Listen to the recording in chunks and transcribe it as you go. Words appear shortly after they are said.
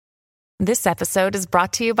This episode is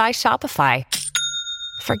brought to you by Shopify.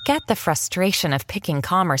 Forget the frustration of picking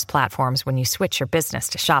commerce platforms when you switch your business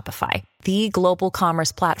to Shopify, the global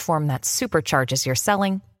commerce platform that supercharges your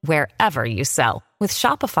selling wherever you sell. With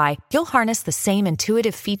Shopify, you'll harness the same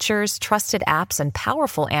intuitive features, trusted apps, and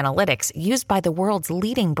powerful analytics used by the world's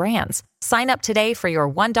leading brands. Sign up today for your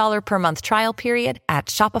 $1 per month trial period at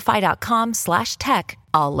shopify.com/tech,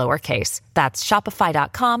 all lowercase. That's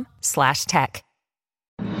shopify.com/tech.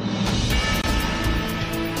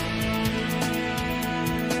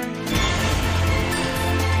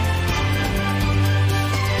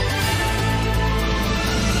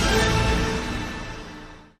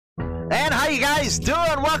 And how you guys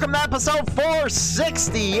doing? Welcome to episode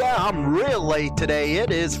 460. Yeah, I'm real late today.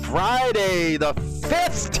 It is Friday, the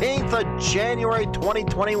 15th of January,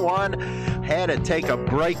 2021. Had to take a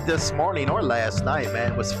break this morning or last night,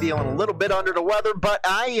 man. Was feeling a little bit under the weather, but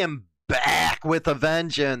I am back with a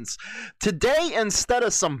vengeance. Today, instead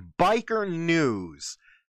of some biker news,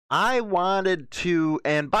 I wanted to,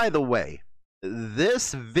 and by the way,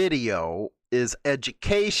 this video is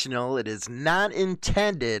educational. It is not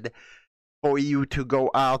intended for you to go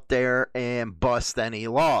out there and bust any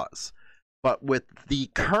laws. But with the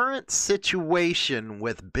current situation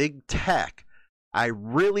with big tech, I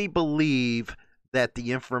really believe that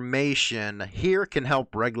the information here can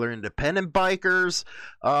help regular independent bikers,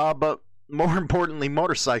 but more importantly,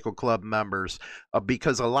 motorcycle club members,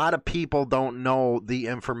 because a lot of people don't know the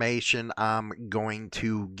information I'm going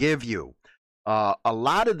to give you. A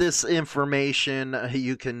lot of this information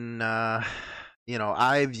you can,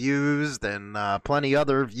 I've used and plenty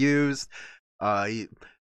other have used. Let's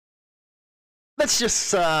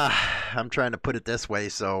just, I'm trying to put it this way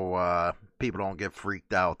so people don't get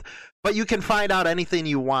freaked out. But you can find out anything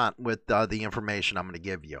you want with the information I'm going to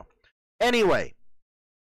give you. Anyway,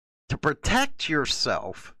 to protect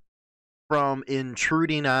yourself from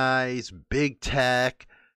intruding eyes, big tech,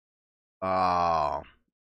 law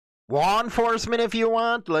enforcement, if you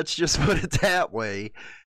want, let's just put it that way,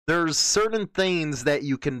 there's certain things that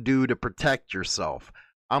you can do to protect yourself.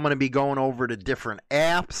 I'm going to be going over to different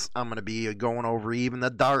apps. I'm going to be going over even the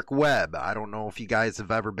dark web. I don't know if you guys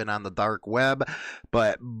have ever been on the dark web,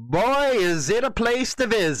 but boy, is it a place to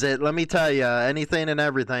visit. Let me tell you, anything and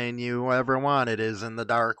everything you ever wanted is in the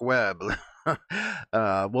dark web.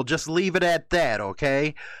 We'll just leave it at that,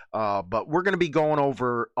 okay? But we're going to be going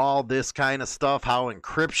over all this kind of stuff, how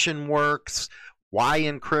encryption works, why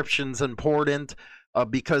encryption's important,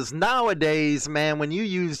 because nowadays, man, when you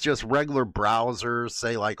use just regular browsers,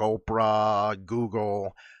 say like Opera,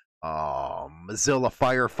 Google, Mozilla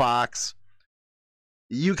Firefox,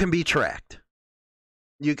 you can be tracked.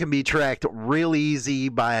 You can be tracked real easy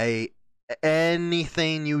by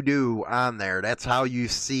anything you do on there. That's how you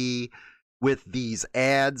see with these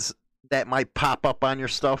ads that might pop up on your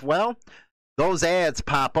stuff. Well, those ads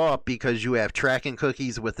pop up because you have tracking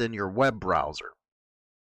cookies within your web browser.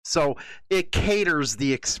 So it caters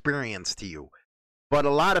the experience to you. But a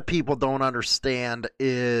lot of people don't understand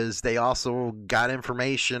is they also got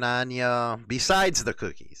information on you besides the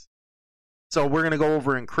cookies. So we're going to go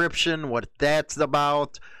over encryption, what that's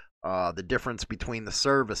about, the difference between the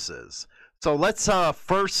services. So let's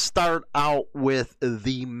first start out with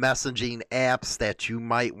the messaging apps that you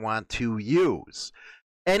might want to use.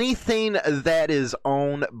 Anything that is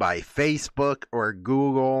owned by Facebook or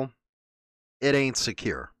Google, it ain't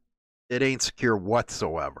secure. It ain't secure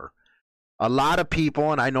whatsoever. A lot of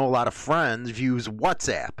people, and I know a lot of friends, use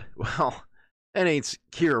WhatsApp. Well, it ain't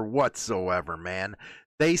secure whatsoever, man.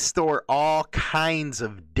 They store all kinds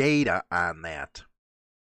of data on that.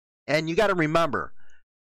 And you got to remember,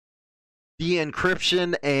 the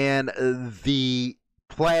encryption and the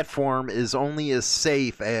platform is only as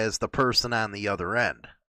safe as the person on the other end.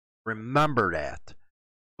 Remember that.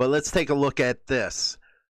 But let's take a look at this.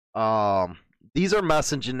 These are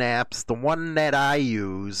messaging apps. The one that I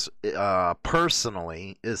use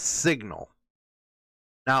personally is Signal.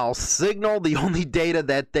 Now, Signal, the only data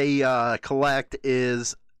that they collect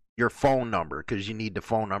is your phone number, because you need the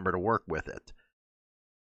phone number to work with it.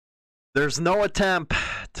 There's no attempt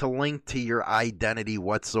to link to your identity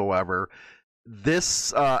whatsoever.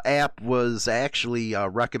 This app was actually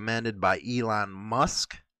recommended by Elon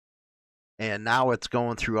Musk, and now it's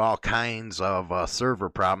going through all kinds of server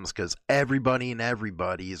problems because everybody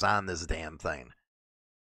is on this damn thing.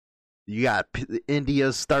 You got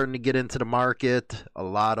India's starting to get into the market. A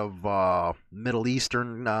lot of Middle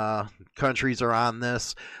Eastern countries are on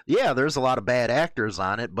this. Yeah, there's a lot of bad actors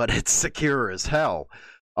on it, but it's secure as hell.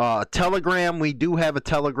 Telegram, we do have a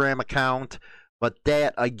Telegram account, but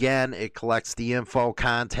that, again, it collects the info,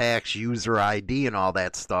 contacts, user ID, and all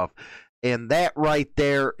that stuff. And that right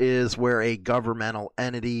there is where a governmental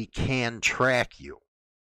entity can track you.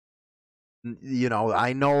 You know,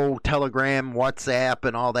 I know Telegram, WhatsApp,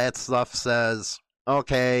 and all that stuff says,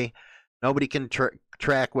 okay, nobody can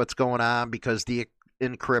track what's going on because the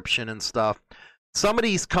encryption and stuff. Some of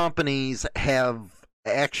these companies have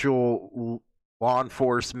actual law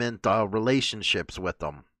enforcement relationships with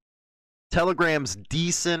them. Telegram's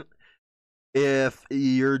decent if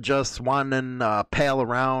you're just wanting to pal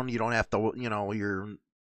around. You don't have to,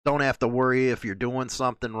 don't have to worry if you're doing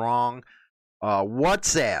something wrong.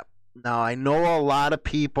 WhatsApp. Now, I know a lot of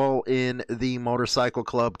people in the motorcycle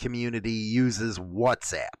club community uses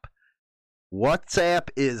WhatsApp. WhatsApp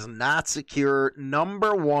is not secure.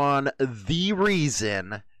 Number one, the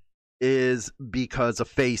reason is because of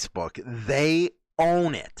Facebook. They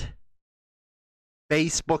own it.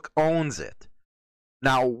 Facebook owns it.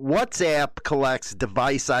 Now, WhatsApp collects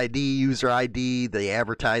device ID, user ID, the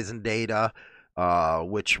advertising data,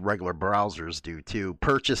 which regular browsers do too.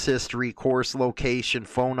 Purchase history, course location,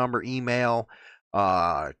 phone number, email,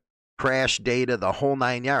 crash data, the whole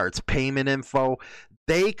 9 yards, payment info.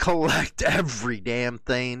 They collect every damn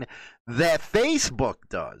thing that Facebook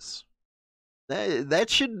does. That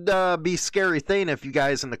should be a scary thing if you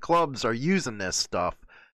guys in the clubs are using this stuff.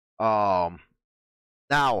 Now,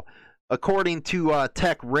 according to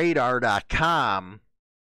TechRadar.com,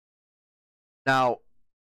 now,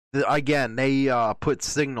 again, they put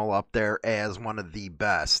Signal up there as one of the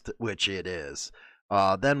best, which it is.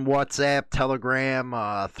 Then WhatsApp, Telegram,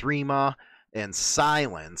 Threema, and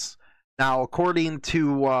Silence. Now, according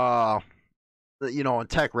to, in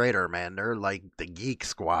TechRadar, man, they're like the geek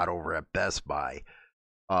squad over at Best Buy.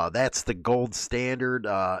 That's the gold standard.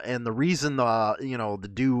 And the reason, to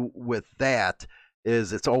do with that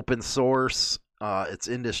is it's open source, it's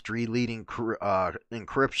industry-leading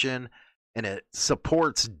encryption, and it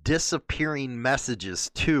supports disappearing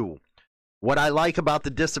messages too. What I like about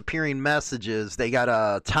the disappearing messages, they got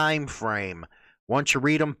a time frame. Once you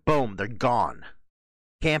read them, boom, they're gone.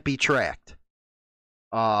 Can't be tracked.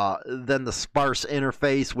 Then the sparse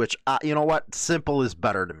interface, which, you know what? Simple is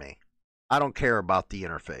better to me. I don't care about the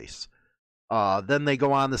interface. Then they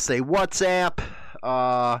go on to say WhatsApp.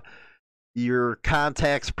 Your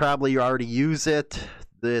contacts probably already use it.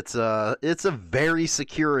 It's a very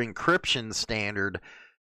secure encryption standard.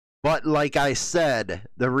 But like I said,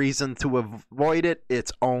 the reason to avoid it,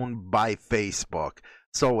 it's owned by Facebook.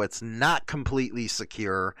 So it's not completely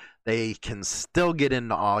secure. They can still get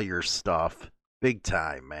into all your stuff. Big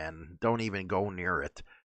time, man. Don't even go near it.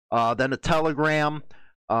 Then a Telegram,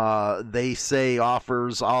 they say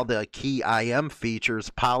offers all the key IM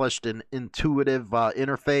features, polished and intuitive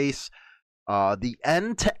interface. The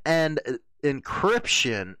end-to-end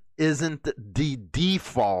encryption isn't the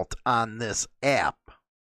default on this app,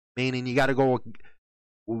 meaning you got to go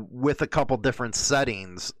with a couple different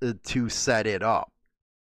settings to set it up.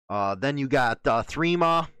 Then you got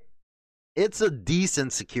Threema. It's a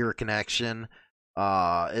decent secure connection.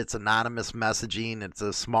 It's anonymous messaging. It's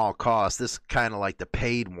a small cost. This is kind of like the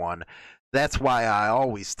paid one. That's why I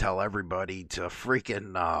always tell everybody to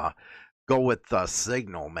freaking go with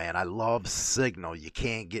Signal, man. I love Signal. You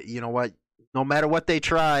can't get, you know what? No matter what they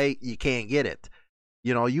try, you can't get it.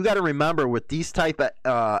 You know, you got to remember with these type of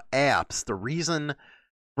apps, the reason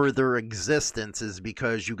for their existence is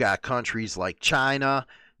because you got countries like China,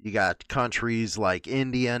 you got countries like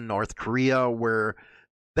India, North Korea, where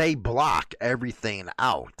they block everything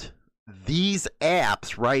out. These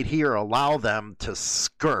apps right here allow them to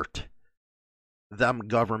skirt them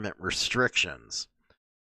government restrictions.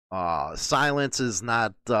 Silence is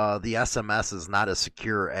not, the SMS is not as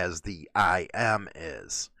secure as the IM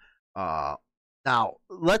is. Now,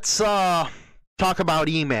 let's talk about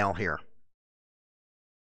email here.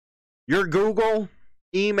 Your Google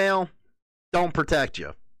email don't protect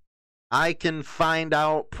you. I can find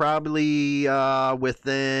out probably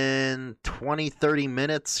within 20, 30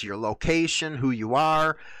 minutes your location, who you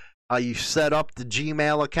are, how you set up the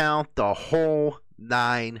Gmail account, the whole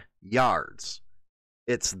 9 yards.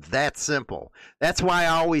 It's that simple. That's why I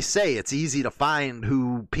always say it's easy to find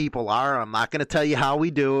who people are. I'm not going to tell you how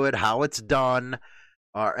we do it, how it's done,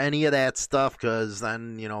 or any of that stuff, because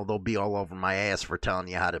then, they'll be all over my ass for telling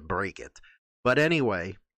you how to break it. But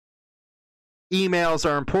anyway, emails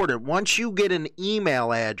are important. Once you get an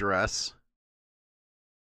email address,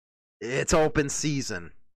 it's open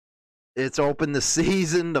season. It's open the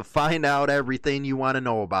season to find out everything you want to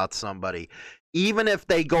know about somebody. Even if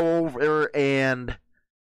they go over and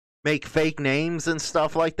make fake names and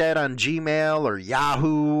stuff like that on Gmail or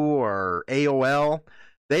Yahoo or AOL,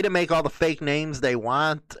 they to make all the fake names they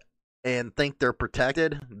want. and think they're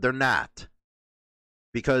protected. They're not.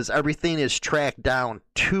 Because everything is tracked down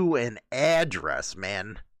to an address,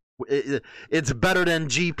 man. It's better than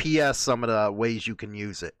GPS, some of the ways you can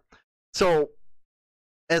use it. So,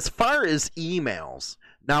 as far as emails,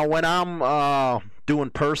 now when I'm doing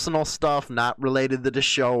personal stuff, not related to the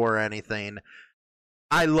show or anything,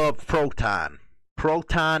 I love Proton.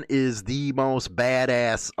 Proton is the most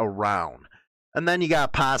badass around. And then you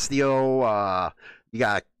got Postio, you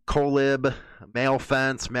got Colib,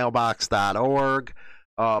 Mailfence, Mailbox.org.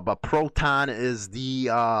 But Proton is the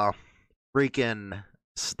freaking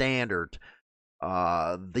standard.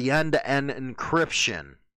 The end-to-end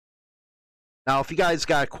encryption. Now, if you guys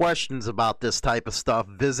got questions about this type of stuff,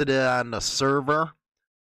 visit it on the server,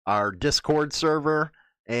 our Discord server,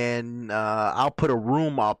 and I'll put a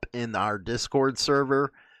room up in our Discord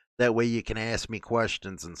server. That way you can ask me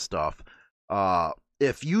questions and stuff.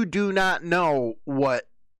 If you do not know what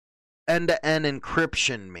end-to-end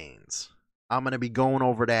encryption means, I'm going to be going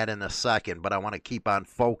over that in a second, but I want to keep on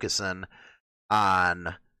focusing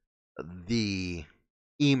on the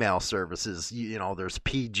email services. You know, there's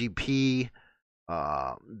PGP.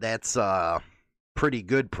 That's pretty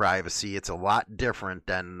good privacy. It's a lot different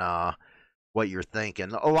than what you're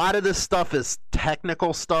thinking. A lot of this stuff is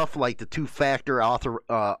technical stuff, like the two-factor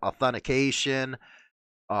authentication.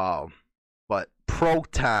 But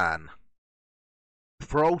Proton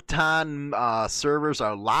servers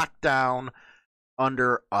are locked down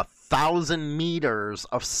under 1,000 meters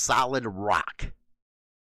of solid rock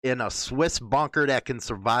in a Swiss bunker that can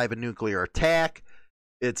survive a nuclear attack.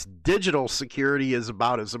 Its digital security is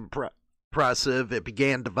about as impressive. It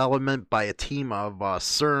began development by a team of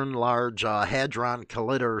CERN Large Hadron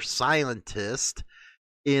Collider scientists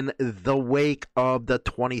in the wake of the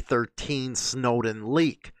 2013 Snowden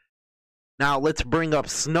leak. Now, let's bring up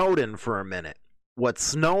Snowden for a minute. What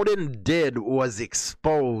Snowden did was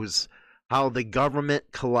expose how the government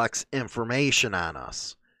collects information on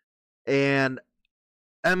us. And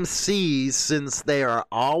MCs, since they are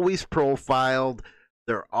always profiled,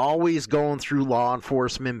 they're always going through law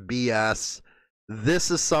enforcement BS, this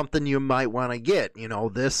is something you might want to get. You know,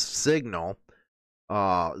 this Signal,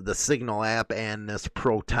 the Signal app, and this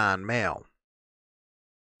Proton Mail.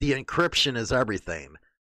 The encryption is everything.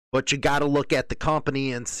 But you got to look at the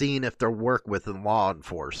company and seeing if they're work within law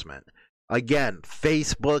enforcement. Again,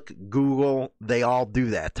 Facebook, Google, they all do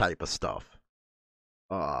that type of stuff.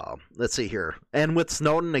 Let's see here. And with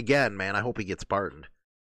Snowden, again, man, I hope he gets pardoned.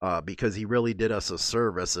 Because he really did us a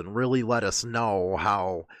service and really let us know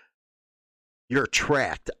how you're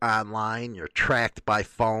tracked online. You're tracked by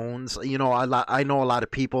phones. You know, I know a lot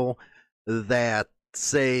of people that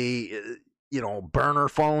say, you know, burner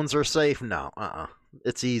phones are safe. No,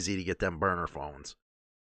 It's easy to get them burner phones.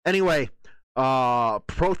 Anyway,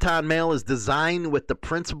 Proton Mail is designed with the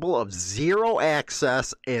principle of zero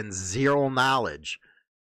access and zero knowledge,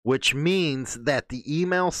 which means that the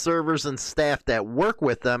email servers and staff that work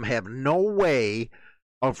with them have no way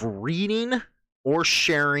of reading or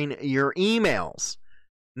sharing your emails.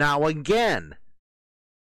 Now, again,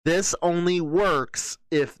 this only works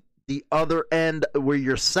if the other end where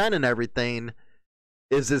you're sending everything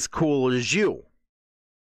is as cool as you.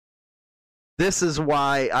 This is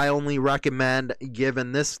why I only recommend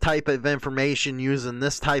giving this type of information, using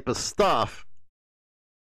this type of stuff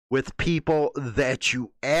with people that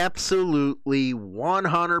you absolutely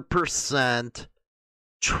 100%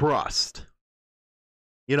 trust.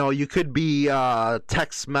 You know, you could be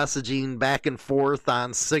text messaging back and forth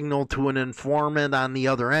on Signal to an informant on the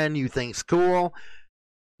other end you think's cool.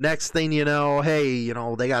 Next thing you know, hey, you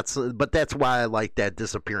know, they got some, but that's why I like that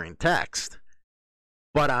disappearing text.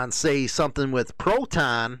 But on, say, something with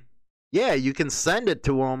Proton, yeah, you can send it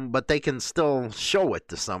to them, but they can still show it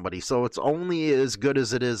to somebody. So it's only as good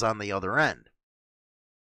as it is on the other end.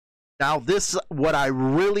 Now, this, what I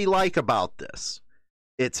really like about this,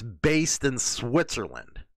 it's based in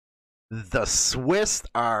Switzerland. The Swiss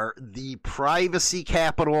are the privacy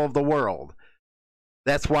capital of the world.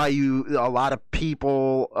 That's why a lot of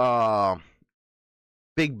people,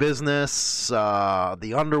 big business,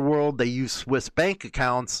 the underworld, they use Swiss bank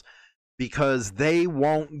accounts because they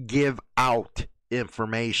won't give out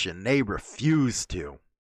information. They refuse to.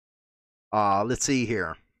 Let's see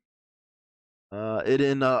here. In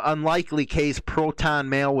an unlikely case, Proton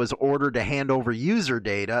Mail was ordered to hand over user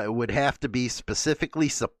data. It would have to be specifically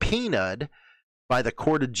subpoenaed by the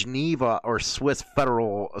Court of Geneva or Swiss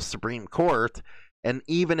Federal Supreme Court. And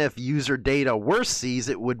even if user data were seized,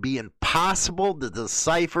 it would be impossible to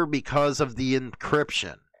decipher because of the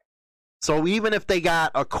encryption. So even if they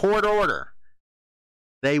got a court order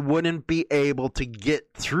they wouldn't be able to get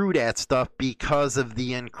through that stuff because of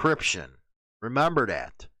the encryption. Remember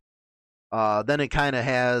that. Then it kind of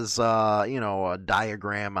has, a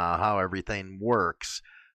diagram of how everything works.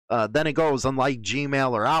 Then it goes, unlike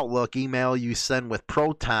Gmail or Outlook, email you send with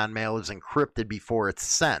Proton Mail is encrypted before it's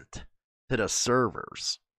sent to the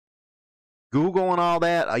servers. Google and all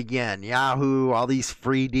that, again, Yahoo, all these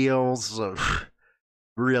free deals,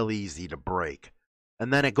 real easy to break.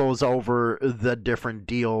 And then it goes over the different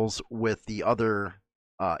deals with the other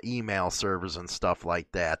email servers and stuff like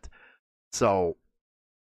that. So,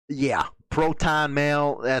 yeah, Proton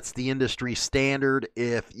Mail, that's the industry standard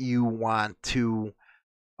if you want to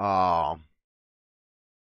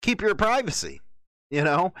keep your privacy.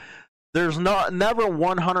 There's never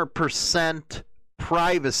 100%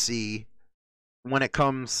 privacy when it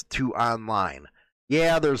comes to online.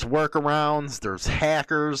 Yeah, there's workarounds, there's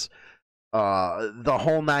hackers, the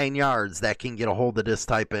whole 9 yards that can get a hold of this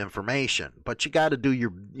type of information. But you got to do your,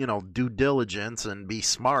 due diligence and be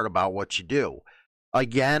smart about what you do.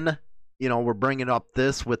 Again, we're bringing up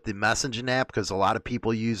this with the messaging app because a lot of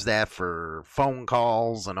people use that for phone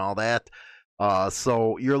calls and all that.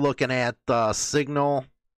 So you're looking at Signal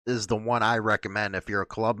is the one I recommend. If you're a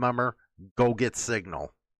club member, go get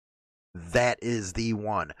Signal. That is the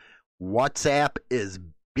one. WhatsApp is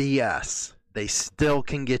BS. They still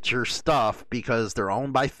can get your stuff because they're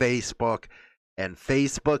owned by Facebook, and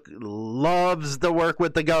Facebook loves to work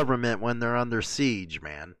with the government when they're under siege,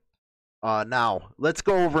 man. Now, let's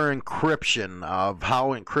go over encryption, of how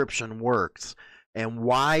encryption works and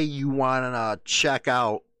why you want to check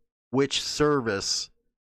out which service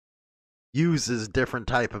uses different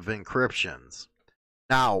type of encryptions.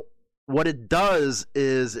 Now, what it does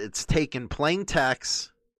is it's taking plain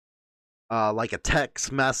text, like a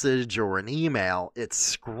text message or an email, it's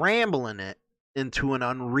scrambling it into an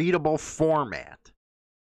unreadable format.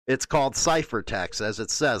 It's called ciphertext, as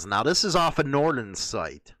it says. Now, this is off a Norton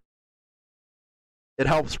site. It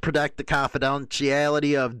helps protect the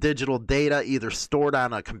confidentiality of digital data either stored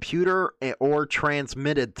on a computer or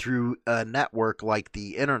transmitted through a network like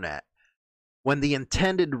the internet. When the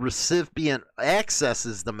intended recipient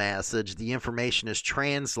accesses the message, the information is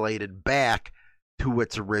translated back to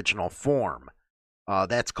its original form.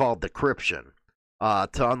 That's called decryption.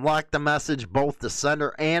 To unlock the message, both the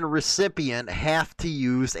sender and recipient have to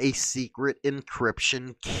use a secret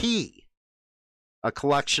encryption key. A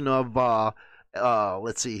collection of,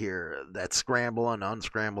 let's see here, that scramble and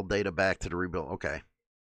unscrambled data back to the rebuild. Okay.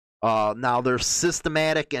 Now, there's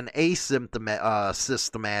systematic and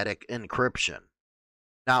systematic encryption.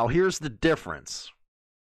 Now, here's the difference.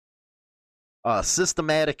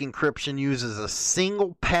 Systematic encryption uses a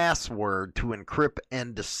single password to encrypt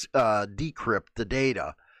and decrypt the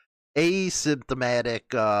data. Asymptomatic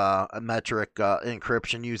metric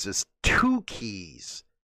encryption uses two keys.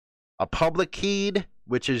 A public key,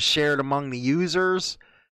 which is shared among the users,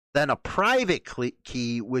 then a private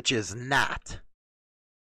key, which is not.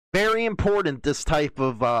 Very important, this type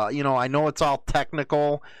of, I know it's all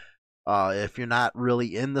technical. If you're not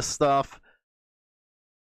really in the stuff,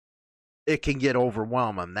 it can get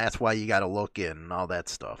overwhelming. That's why you got to look in and all that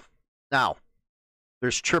stuff. Now,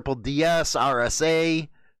 there's triple DS, RSA,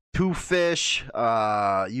 two-fish,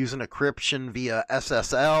 using encryption via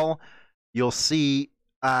SSL. You'll see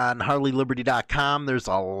on HarleyLiberty.com, there's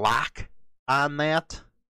a lock on that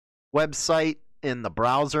website in the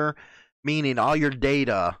browser, meaning all your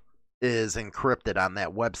data is encrypted on that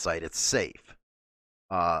website. It's safe.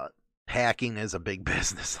 Hacking is a big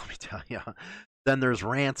business, let me tell you. Then there's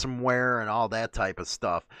ransomware and all that type of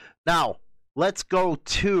stuff. Now, let's go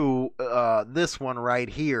to this one right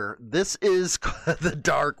here. This is the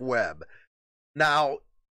dark web. Now,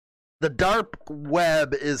 the dark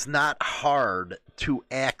web is not hard to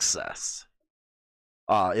access.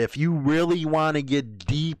 If you really want to get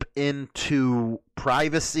deep into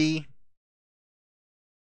privacy,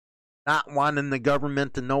 not wanting the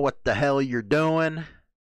government to know what the hell you're doing,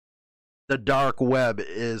 the dark web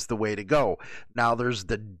is the way to go. Now, there's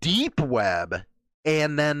the deep web,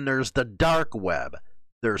 and then there's the dark web.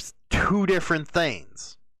 There's two different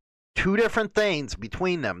things. Two different things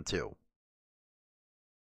between them two.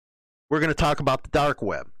 We're going to talk about the dark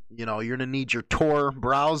web. You're going to need your Tor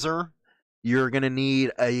browser. You're going to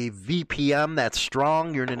need a VPN that's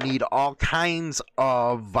strong. You're going to need all kinds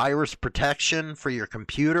of virus protection for your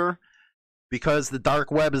computer. Because the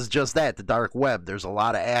dark web is just that, the dark web. There's a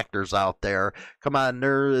lot of actors out there. Come on,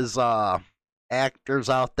 there is actors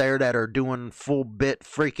out there that are doing full bit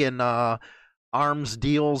freaking arms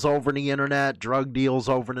deals over the internet, drug deals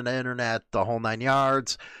over the internet, the whole 9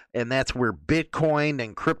 yards. And that's where Bitcoin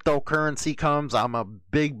and cryptocurrency comes. I'm a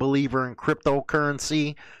big believer in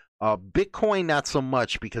cryptocurrency. Bitcoin, not so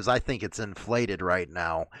much, because I think it's inflated right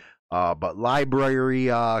now. But library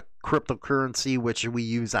cryptocurrency, which we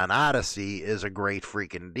use on Odyssey, is a great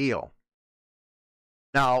freaking deal.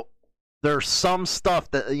 Now, there's some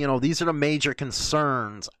stuff that, these are the major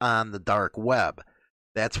concerns on the dark web.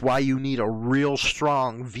 That's why you need a real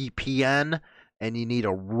strong VPN and you need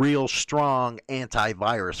a real strong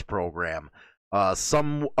antivirus program.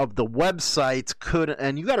 Some of the websites could,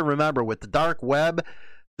 and you got to remember, with the dark web,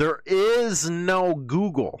 there is no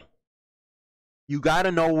Google. You got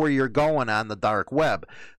to know where you're going on the dark web.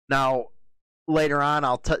 Now, later on,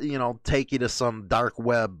 I'll take you to some dark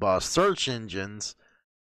web search engines.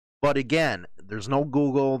 But again, there's no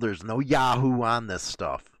Google, there's no Yahoo on this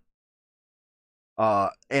stuff.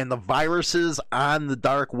 And the viruses on the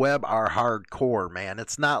dark web are hardcore, man.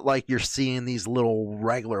 It's not like you're seeing these little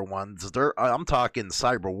regular ones. I'm talking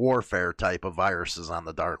cyber warfare type of viruses on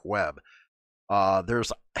the dark web.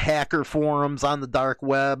 There's hacker forums on the dark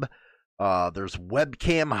web. There's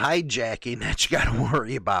webcam hijacking that you got to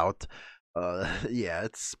worry about. Yeah,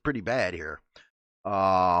 it's pretty bad here.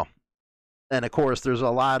 And, of course, there's a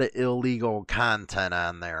lot of illegal content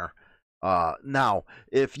on there. Now,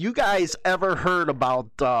 if you guys ever heard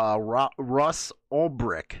about Russ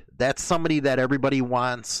Ulbricht, that's somebody that everybody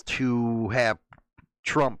wants to have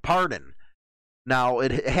Trump pardon. Now,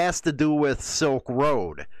 it has to do with Silk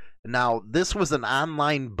Road. Now, this was an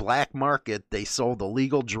online black market. They sold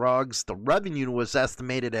illegal drugs. The revenue was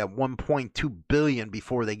estimated at $1.2 billion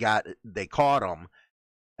before they caught them.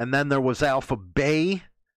 And then there was Alpha Bay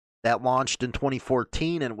that launched in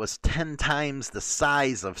 2014 and was 10 times the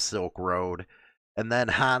size of Silk Road. And then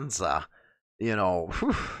Hansa,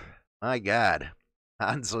 my God,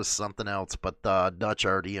 Hansa's something else, but the Dutch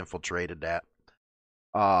already infiltrated that.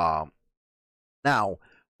 Now,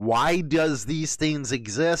 why does these things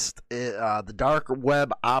exist? The dark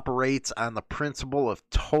web operates on the principle of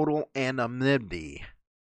total anonymity.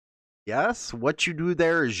 Yes, what you do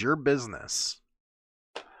there is your business.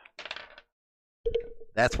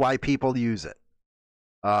 That's why people use it.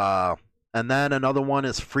 And then another one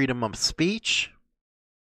is freedom of speech.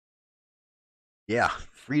 Yeah,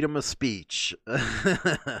 freedom of speech.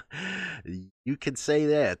 You can say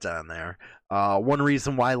that on there. One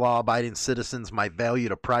reason why law-abiding citizens might value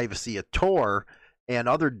the privacy of Tor and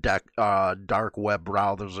other dark web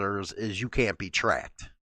browsers is you can't be tracked.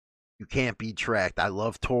 You can't be tracked. I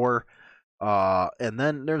love Tor. And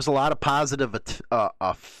then there's a lot of positive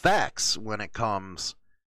effects when it comes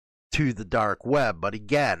to the dark web. But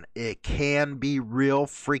again, it can be real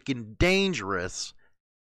freaking dangerous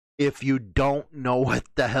if you don't know what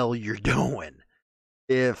the hell you're doing.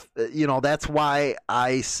 That's why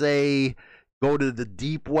I say go to the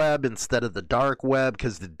deep web instead of the dark web,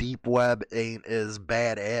 because the deep web ain't as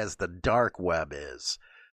bad as the dark web is.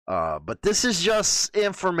 But this is just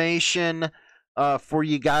information for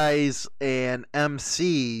you guys and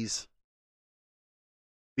MCs,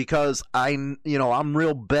 because I'm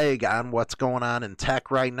real big on what's going on in tech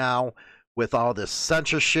right now with all this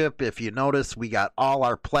censorship. If you notice, we got all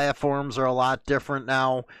our platforms are a lot different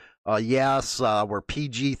now. Yes, we're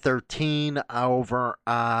PG-13 over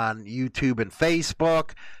on YouTube and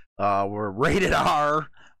Facebook. We're rated R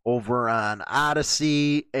over on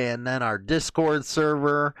Odyssey, and then our Discord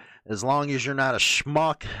server. As long as you're not a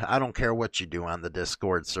schmuck, I don't care what you do on the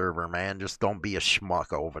Discord server, man. Just don't be a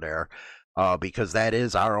schmuck over there. Because that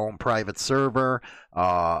is our own private server.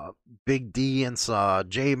 Big D and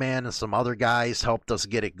J-Man and some other guys helped us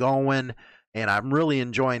get it going, and I'm really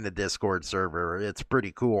enjoying the Discord server. It's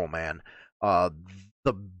pretty cool, man. And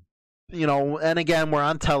again, we're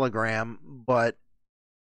on Telegram, but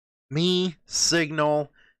me,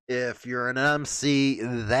 Signal, if you're an MC,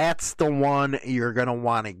 that's the one you're going to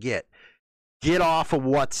want to get. Get off of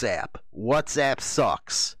WhatsApp. WhatsApp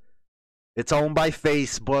sucks. It's owned by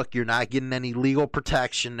Facebook. You're not getting any legal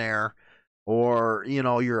protection there, or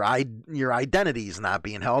your identity is not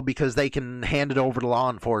being held because they can hand it over to law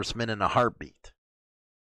enforcement in a heartbeat.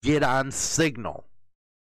 Get on Signal.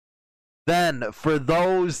 Then, for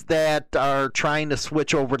those that are trying to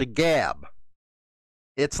switch over to Gab,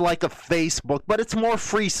 it's like a Facebook, but it's more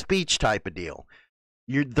free speech type of deal.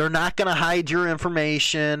 They're not going to hide your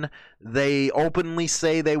information. They openly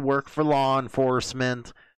say they work for law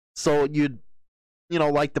enforcement. So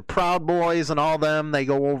like the Proud Boys and all them, they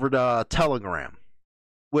go over to Telegram,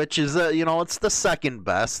 which is, it's the second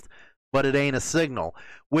best, but it ain't a Signal.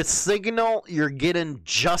 With Signal, you're getting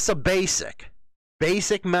just a basic.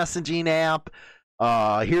 basic messaging app.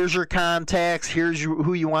 Here's your contacts. Here's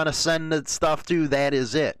who you want to send the stuff to. That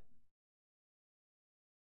is it.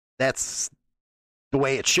 That's the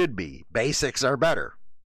way it should be. Basics are better.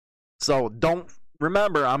 So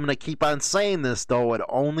remember, I'm going to keep on saying this, though. It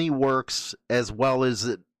only works as well as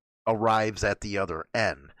it arrives at the other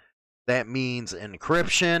end. That means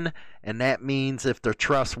encryption, and that means if they're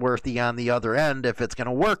trustworthy on the other end, if it's going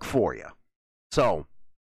to work for you. So,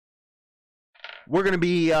 we're going to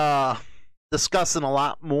be discussing a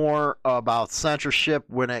lot more about censorship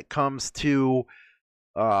when it comes to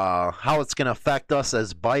how it's going to affect us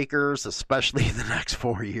as bikers, especially in the next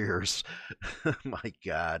 4 years. My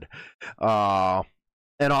God.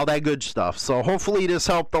 And all that good stuff. So hopefully this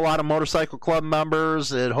helped a lot of motorcycle club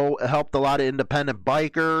members. It helped a lot of independent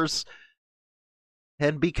bikers.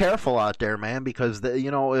 And be careful out there, man, because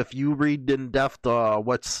if you read in depth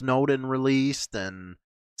what Snowden released and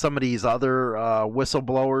some of these other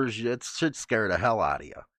whistleblowers, it should scare the hell out of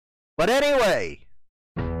you. But anyway,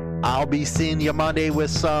 I'll be seeing you Monday with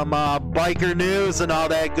some biker news and all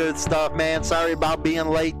that good stuff, man. Sorry about being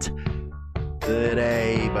late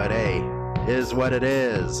today, but hey, is what it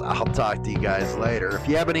is. I'll talk to you guys later. If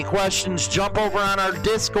you have any questions, jump over on our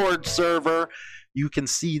Discord server. You can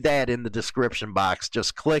see that in the description box.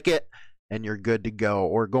 Just click it and you're good to go.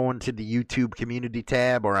 Or go into the YouTube community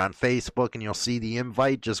tab or on Facebook and you'll see the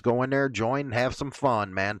invite. Just go in there, join, and have some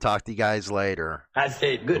fun, man. Talk to you guys later. I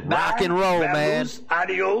said goodbye. Rock and roll, man.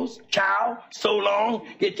 Adios. Ciao. So long.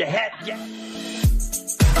 Get your hat.